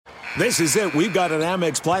This is it. We've got an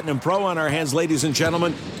Amex Platinum Pro on our hands, ladies and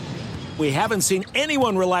gentlemen. We haven't seen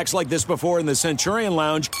anyone relax like this before in the Centurion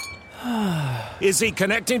Lounge. Is he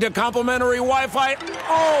connecting to complimentary Wi-Fi?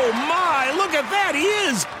 Oh, my! Look at that! He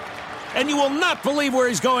is! And you will not believe where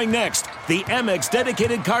he's going next. The Amex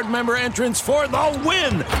dedicated card member entrance for the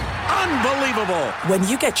win! Unbelievable! When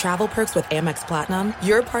you get travel perks with Amex Platinum,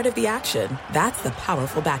 you're part of the action. That's the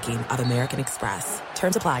powerful backing of American Express.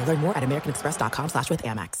 Terms apply. Learn more at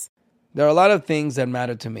americanexpress.com/withAmex. There are a lot of things that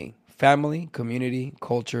matter to me. Family, community,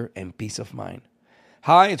 culture, and peace of mind.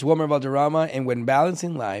 Hi, it's Wilmer Valderrama, and when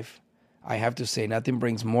balancing life, I have to say nothing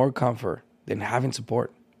brings more comfort than having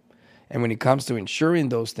support. And when it comes to ensuring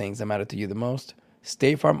those things that matter to you the most,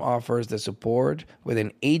 State Farm offers the support with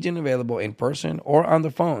an agent available in person or on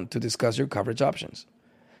the phone to discuss your coverage options.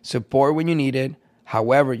 Support when you need it,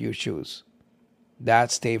 however you choose.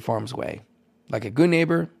 That's State Farm's way. Like a good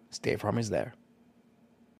neighbor, State Farm is there.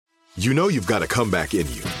 You know you've got a comeback in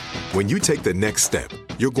you. When you take the next step,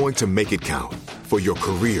 you're going to make it count. For your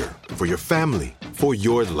career, for your family, for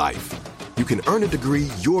your life. You can earn a degree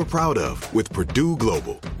you're proud of with Purdue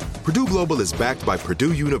Global. Purdue Global is backed by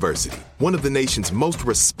Purdue University, one of the nation's most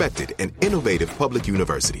respected and innovative public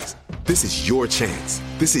universities. This is your chance.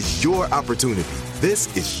 This is your opportunity. This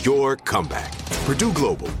is your comeback. Purdue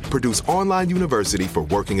Global, Purdue's online university for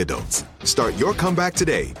working adults. Start your comeback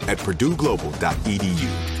today at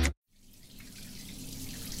purdueglobal.edu.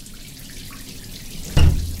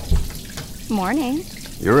 Morning.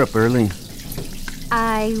 You're up early.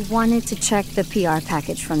 I wanted to check the PR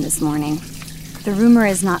package from this morning. The rumor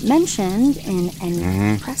is not mentioned in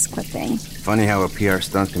any press clipping. Funny how a PR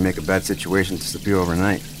stunt can make a bad situation disappear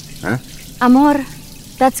overnight, huh? Amor,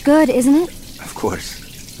 that's good, isn't it? Of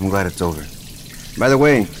course. I'm glad it's over. By the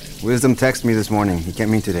way, Wisdom texted me this morning. He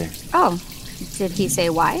can't meet today. Oh, did he say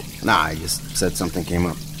why? Nah, I just said something came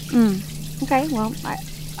up. Okay, well,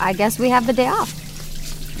 I guess we have the day off.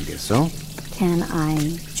 I guess so. Can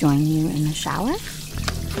I join you in the shower?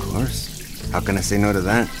 Of course. How can I say no to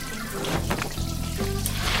that?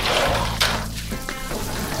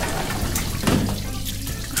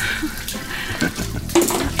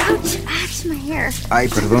 Ouch, my hair. Ay,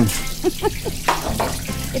 perdón.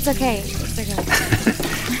 It's okay.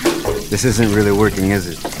 This isn't really working, is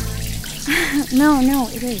it? No,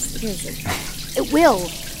 it is. It will.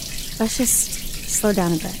 Let's just slow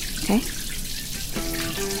down a bit, okay?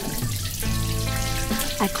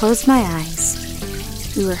 I closed my eyes.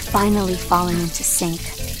 We were finally falling into sync.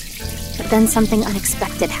 But then something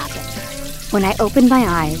unexpected happened. When I opened my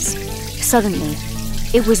eyes, suddenly,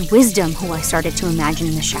 it was Wisdom who I started to imagine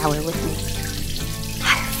in the shower with me.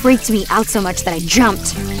 It freaked me out so much that I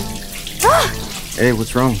jumped. Hey,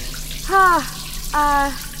 what's wrong?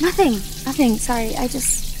 Nothing. Sorry, I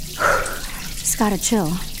just gotta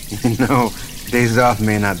chill. No, days off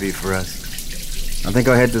may not be for us. I think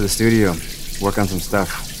I'll head to the studio, work on some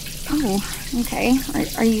stuff. Oh, okay.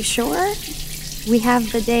 Are you sure? We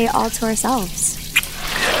have the day all to ourselves.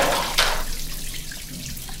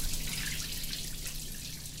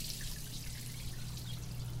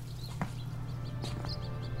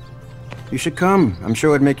 You should come. I'm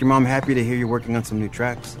sure it'd make your mom happy to hear you're working on some new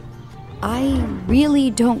tracks. I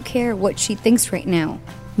really don't care what she thinks right now.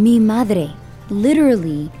 Mi madre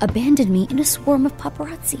literally abandoned me in a swarm of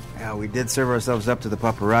paparazzi. Yeah, we did serve ourselves up to the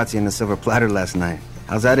paparazzi in a silver platter last night.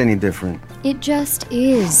 How's that any different? It just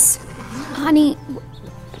is. Honey,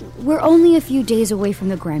 we're only a few days away from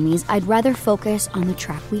the Grammys. I'd rather focus on the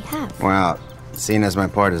track we have. Well, seeing as my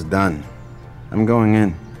part is done, I'm going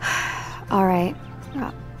in. All right.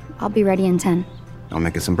 I'll be ready in 10. I'll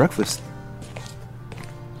make us some breakfast.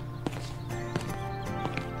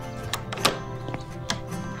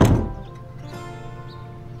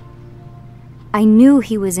 I knew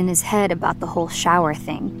he was in his head about the whole shower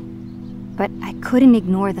thing, but I couldn't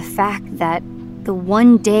ignore the fact that the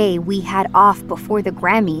one day we had off before the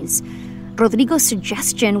Grammys, Rodrigo's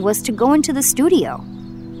suggestion was to go into the studio.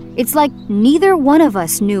 It's like neither one of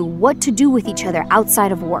us knew what to do with each other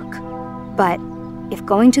outside of work. But if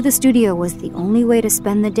going to the studio was the only way to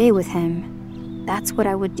spend the day with him, that's what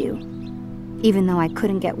I would do, even though I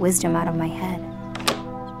couldn't get Wisdom out of my head.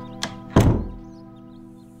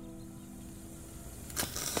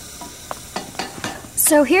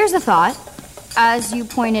 So here's a thought. As you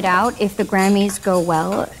pointed out, if the Grammys go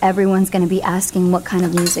well, everyone's going to be asking what kind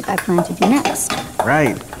of music I plan to do next.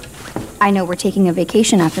 Right. I know we're taking a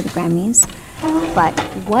vacation after the Grammys, but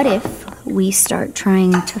what if we start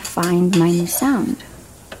trying to find my new sound?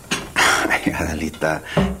 Adelita,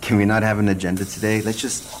 can we not have an agenda today? Let's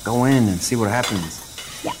just go in and see what happens.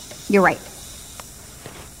 Yeah, you're right.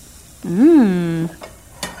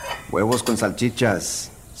 Huevos con salchichas.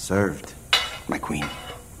 Served, my queen.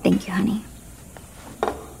 Thank you, honey.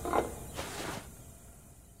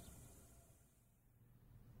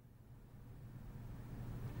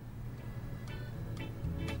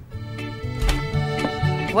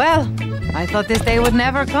 Well, I thought this day would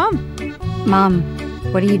never come. Mom,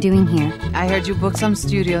 what are you doing here? I heard you booked some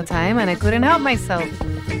studio time, and I couldn't help myself.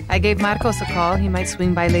 I gave Marcos a call. He might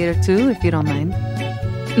swing by later, too, if you don't mind.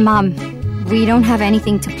 Mom, we don't have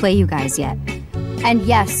anything to play you guys yet. And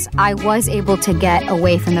yes, I was able to get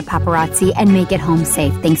away from the paparazzi and make it home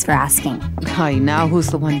safe. Thanks for asking. Hi, now who's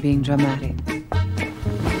the one being dramatic?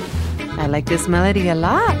 I like this melody a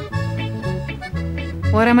lot.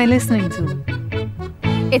 What am I listening to?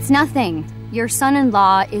 It's nothing. Your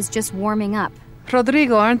son-in-law is just warming up.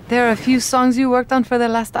 Rodrigo, aren't there a few songs you worked on for the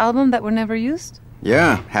last album that were never used?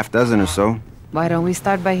 Yeah, half dozen or so. Why don't we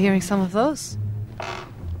start by hearing some of those?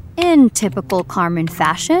 In typical Carmen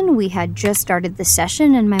fashion, we had just started the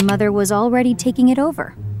session and my mother was already taking it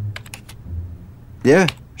over. Yeah,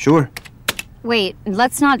 sure. Wait,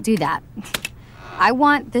 let's not do that. I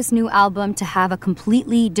want this new album to have a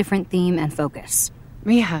completely different theme and focus.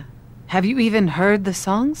 Mija, have you even heard the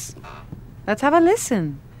songs? Let's have a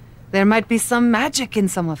listen. There might be some magic in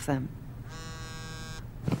some of them.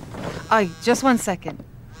 Ay, just 1 second.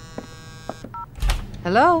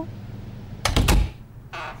 Hello?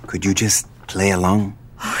 Could you just play along?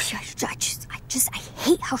 Oh, I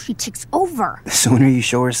hate how she takes over. The sooner you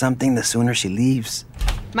show her something, the sooner she leaves.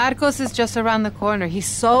 Marcos is just around the corner. He's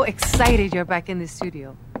so excited you're back in the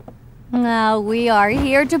studio. We are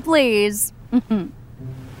here to please.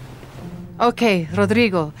 Okay,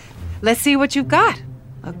 Rodrigo, let's see what you've got.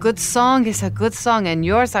 A good song is a good song, and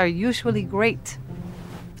yours are usually great.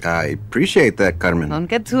 I appreciate that, Carmen. Don't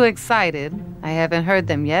get too excited. I haven't heard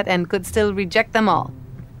them yet and could still reject them all.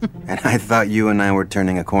 And I thought you and I were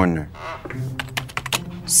turning a corner.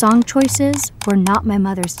 Song choices were not my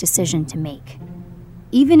mother's decision to make.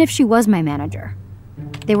 Even if she was my manager,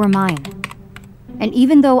 they were mine. And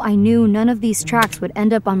even though I knew none of these tracks would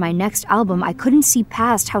end up on my next album, I couldn't see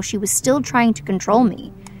past how she was still trying to control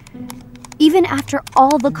me. Even after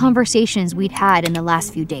all the conversations we'd had in the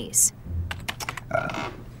last few days.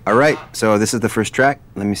 All right, so this is the first track.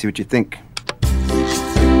 Let me see what you think.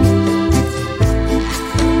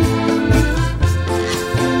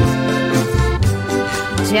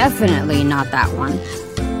 Definitely not that one.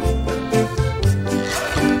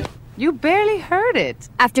 You barely heard it.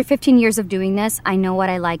 After 15 years of doing this, I know what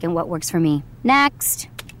I like and what works for me. Next.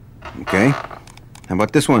 Okay. How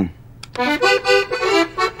about this one?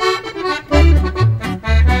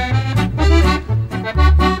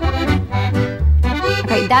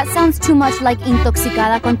 Okay, that sounds too much like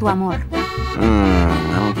Intoxicada con tu amor.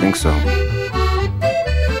 I don't think so.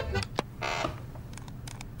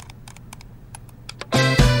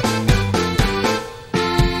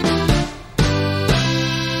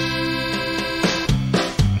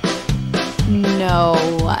 No,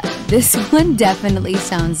 this one definitely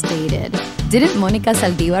sounds dated. Didn't Mónica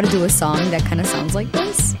Saldívar do a song that kind of sounds like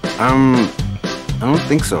this? I don't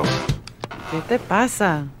think so. ¿Qué te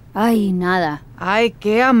pasa? Ay, nada. Ay,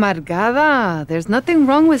 qué amargada. There's nothing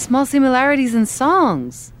wrong with small similarities in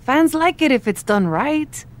songs. Fans like it if it's done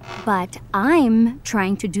right. But I'm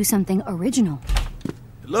trying to do something original.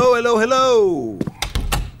 Hello.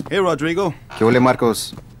 Hey, Rodrigo. ¿Qué ole,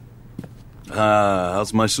 Marcos?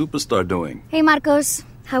 How's my superstar doing? Hey, Marcos.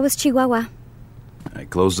 How was Chihuahua? I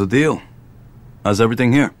closed the deal. How's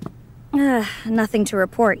everything here? Nothing to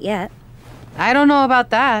report yet. I don't know about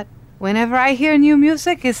that. Whenever I hear new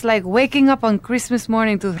music, it's like waking up on Christmas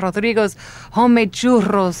morning to Rodrigo's homemade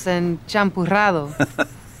churros and champurrado.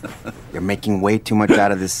 You're making way too much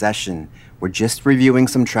out of this session. We're just reviewing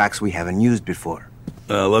some tracks we haven't used before.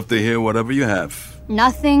 I'd love to hear whatever you have.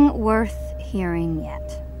 Nothing worth hearing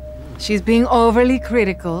yet. She's being overly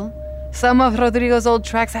critical. Some of Rodrigo's old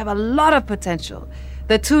tracks have a lot of potential.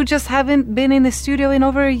 The two just haven't been in the studio in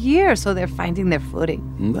over a year, so they're finding their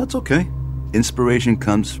footing. That's okay. Inspiration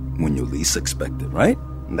comes when you least expect it, right?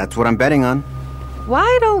 That's what I'm betting on.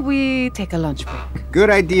 Why don't we take a lunch break? Good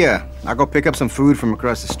idea. I'll go pick up some food from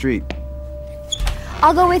across the street.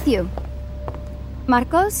 I'll go with you.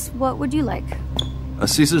 Marcos, what would you like? A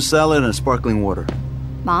Caesar salad and sparkling water.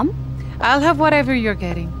 Mom? I'll have whatever you're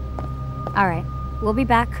getting. All right. We'll be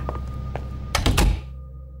back.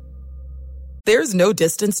 There's no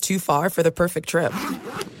distance too far for the perfect trip.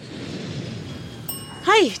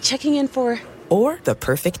 Hi, checking in for... Or the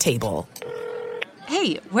perfect table.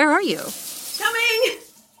 Hey, where are you? Coming!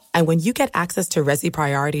 And when you get access to Resi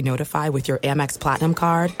Priority Notify with your Amex Platinum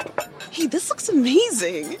card... Hey, this looks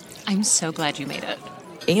amazing. I'm so glad you made it.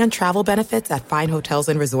 and travel benefits at fine hotels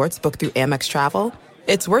and resorts booked through Amex Travel,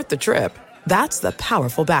 it's worth the trip. That's the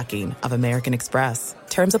powerful backing of American Express.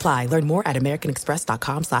 Terms apply. Learn more at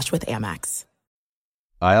americanexpress.com/withAmex.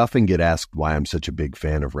 I often get asked why I'm such a big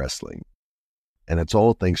fan of wrestling, and it's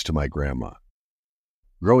all thanks to my grandma.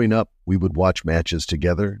 Growing up, we would watch matches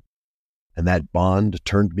together, and that bond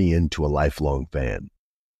turned me into a lifelong fan.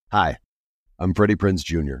 Hi, I'm Freddie Prinze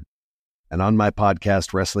Jr., and on my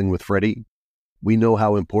podcast, Wrestling with Freddie, we know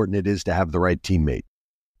how important it is to have the right teammate,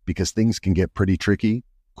 because things can get pretty tricky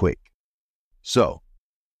quick. So,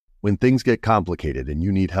 when things get complicated and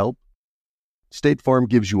you need help, State Farm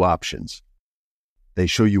gives you options. They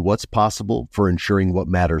show you what's possible for ensuring what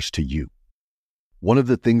matters to you. One of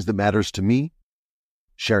the things that matters to me,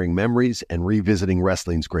 sharing memories and revisiting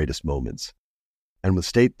wrestling's greatest moments. And with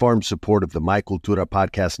State Farm's support of the My Cultura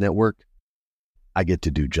Podcast Network, I get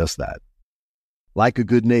to do just that. Like a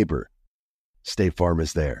good neighbor, State Farm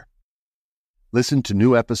is there. Listen to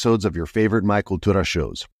new episodes of your favorite My Cultura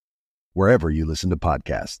shows, wherever you listen to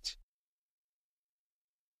podcasts.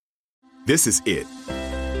 This is it.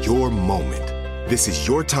 Your moment. This is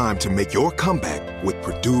your time to make your comeback with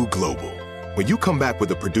Purdue Global. When you come back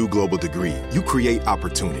with a Purdue Global degree, you create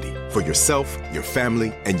opportunity for yourself, your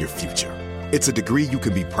family, and your future. It's a degree you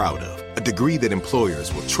can be proud of, a degree that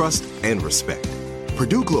employers will trust and respect.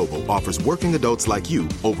 Purdue Global offers working adults like you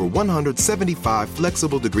over 175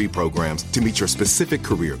 flexible degree programs to meet your specific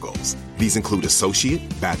career goals. These include associate,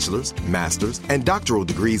 bachelor's, master's, and doctoral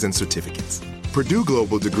degrees and certificates. Purdue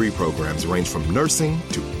Global degree programs range from nursing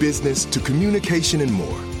to business to communication and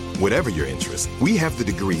more. Whatever your interest, we have the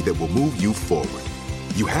degree that will move you forward.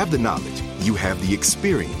 You have the knowledge, you have the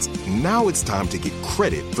experience. Now it's time to get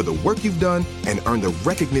credit for the work you've done and earn the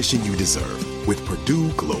recognition you deserve with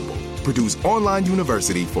Purdue Global, Purdue's online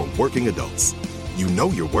university for working adults. You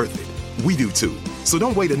know you're worth it. We do too. So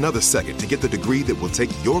don't wait another second to get the degree that will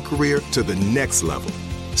take your career to the next level.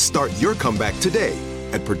 Start your comeback today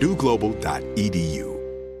at purdueglobal.edu.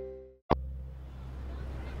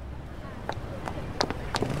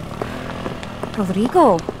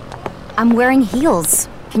 Rodrigo, I'm wearing heels.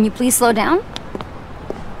 Can you please slow down?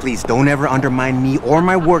 Please don't ever undermine me or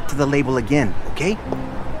my work to the label again, okay?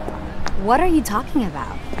 What are you talking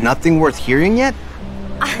about? Nothing worth hearing yet?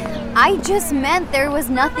 I just meant there was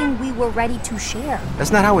nothing we were ready to share.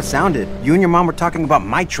 That's not how it sounded. You and your mom were talking about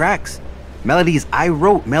my tracks. Melodies I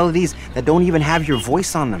wrote, melodies that don't even have your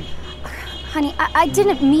voice on them. Honey, I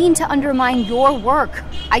didn't mean to undermine your work.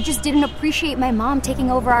 I just didn't appreciate my mom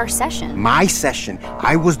taking over our session. My session?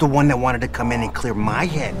 I was the one that wanted to come in and clear my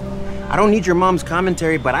head. I don't need your mom's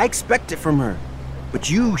commentary, but I expect it from her. But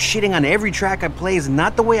you shitting on every track I play is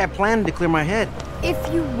not the way I planned to clear my head.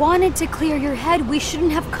 If you wanted to clear your head, we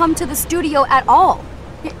shouldn't have come to the studio at all.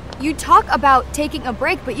 You talk about taking a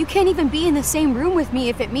break, but you can't even be in the same room with me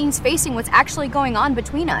if it means facing what's actually going on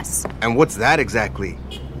between us. And what's that exactly?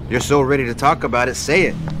 You're so ready to talk about it, say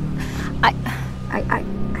it. I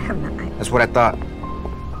have not. That's what I thought.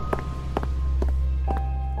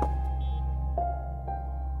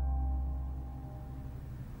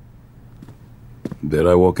 Did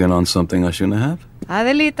I walk in on something I shouldn't have?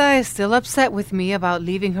 Adelita is still upset with me about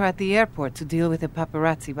leaving her at the airport to deal with the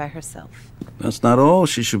paparazzi by herself. That's not all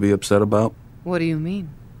she should be upset about. What do you mean?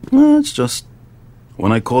 It's just,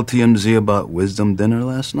 when I called TMZ about Wisdom Dinner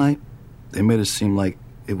last night, they made it seem like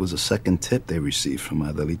it was a second tip they received from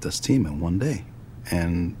Adelita's team in one day.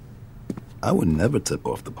 And I would never tip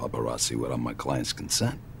off the paparazzi without my client's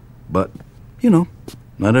consent. But, you know,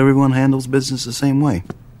 not everyone handles business the same way.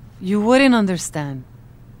 You wouldn't understand.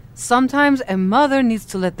 Sometimes a mother needs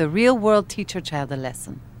to let the real world teach her child a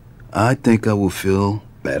lesson. I think I would feel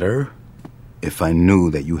better if I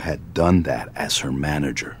knew that you had done that as her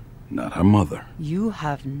manager, not her mother. You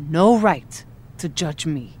have no right to judge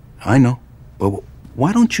me. I know, but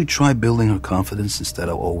why don't you try building her confidence instead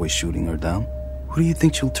of always shooting her down? Who do you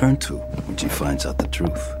think she'll turn to when she finds out the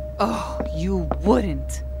truth? Oh, you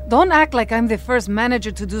wouldn't. Don't act like I'm the first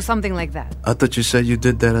manager to do something like that. I thought you said you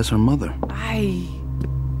did that as her mother.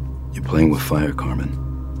 You're playing with fire, Carmen.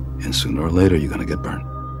 And sooner or later, you're gonna get burned.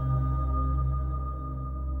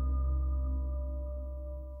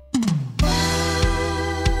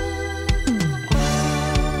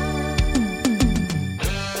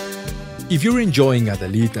 If you're enjoying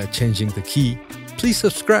Adelita Changing the Key, please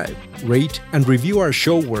subscribe, rate, and review our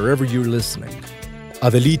show wherever you're listening.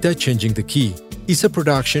 Adelita Changing the Key is a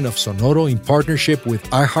production of Sonoro in partnership with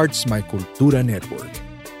iHeart's My Cultura Network.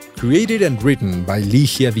 Created and written by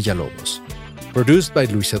Ligia Villalobos. Produced by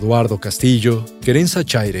Luis Eduardo Castillo, Querenza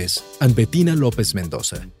Chaires, and Bettina López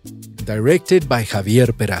Mendoza. Directed by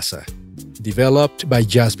Javier Peraza. Developed by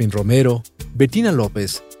Jasmine Romero, Bettina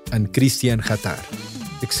Lopez, and Christian Hatar.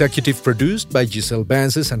 Executive produced by Giselle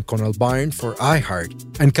Bances and Conal Byrne for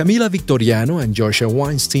iHeart, and Camila Victoriano and Joshua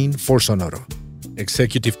Weinstein for Sonoro.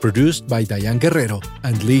 Executive produced by Diane Guerrero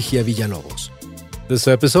and Ligia Villalobos. This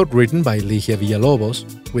episode written by Ligia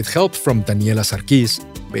Villalobos, with help from Daniela Sarkis,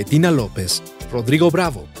 Bettina Lopez, Rodrigo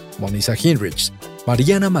Bravo, Monisa Hinrichs,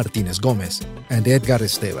 Mariana Martinez Gomez, and Edgar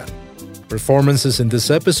Esteban. Performances in this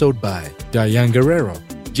episode by Diane Guerrero,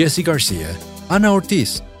 Jesse Garcia, Ana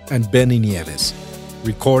Ortiz, and Benny Nieves.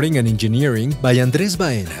 Recording and engineering by Andres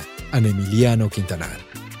Baena and Emiliano Quintanar.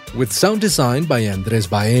 With sound design by Andres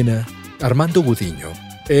Baena, Armando Budiño,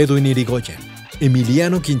 Edwin Irigoyen,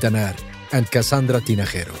 Emiliano Quintanar, and Cassandra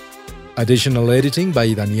Tinajero. Additional editing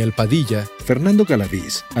by Daniel Padilla, Fernando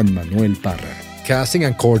Galaviz, and Manuel Parra. Casting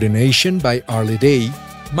and coordination by Arlie Day,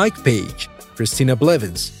 Mike Page, Christina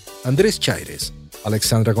Blevins, Andres Chaires,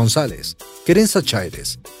 Alexandra Gonzalez, Querenza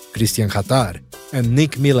Chaires, Christian Hatar, and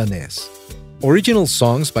Nick Milanés. Original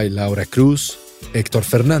songs by Laura Cruz, Hector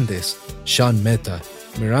Fernandez, Sean Mehta,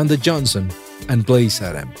 Miranda Johnson, and Blaze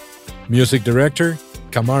Adam. Music director,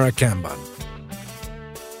 Kamara Kamban.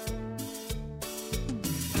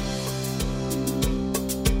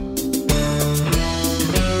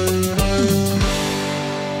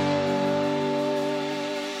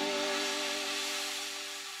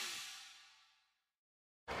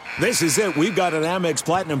 This is it. We've got an Amex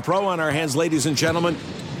Platinum Pro on our hands, ladies and gentlemen.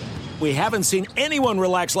 We haven't seen anyone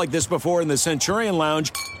relax like this before in the Centurion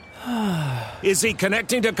Lounge. Is he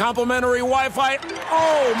connecting to complimentary Wi-Fi?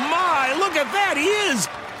 Oh, my! Look at that! He is!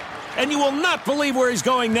 And you will not believe where he's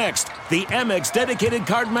going next. The Amex dedicated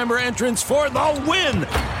card member entrance for the win!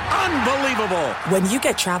 Unbelievable! When you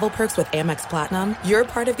get travel perks with Amex Platinum, you're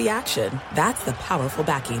part of the action. That's the powerful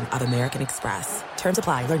backing of American Express. Terms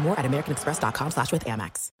apply. Learn more at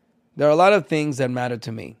americanexpress.com/withAmex. There are a lot of things that matter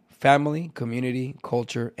to me: family, community,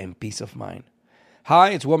 culture, and peace of mind.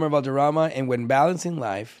 Hi, it's Wilmer Valderrama, and when balancing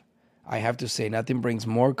life, I have to say nothing brings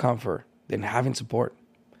more comfort than having support.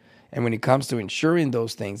 And when it comes to ensuring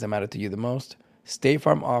those things that matter to you the most, State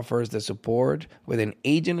Farm offers the support with an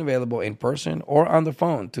agent available in person or on the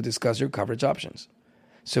phone to discuss your coverage options.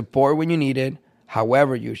 Support when you need it,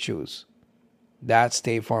 however you choose. That's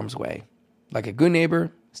State Farm's way. Like a good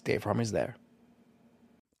neighbor, State Farm is there.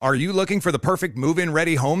 Are you looking for the perfect move-in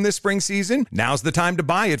ready home this spring season? Now's the time to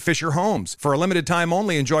buy at Fisher Homes. For a limited time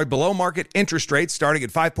only, enjoy below-market interest rates starting at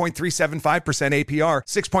 5.375% APR,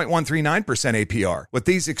 6.139% APR. With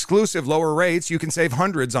these exclusive lower rates, you can save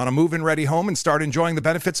hundreds on a move-in ready home and start enjoying the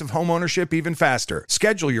benefits of homeownership even faster.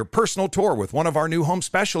 Schedule your personal tour with one of our new home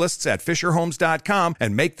specialists at FisherHomes.com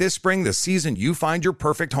and make this spring the season you find your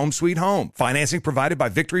perfect home sweet home. Financing provided by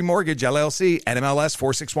Victory Mortgage, LLC, NMLS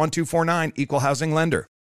 461249, Equal Housing Lender.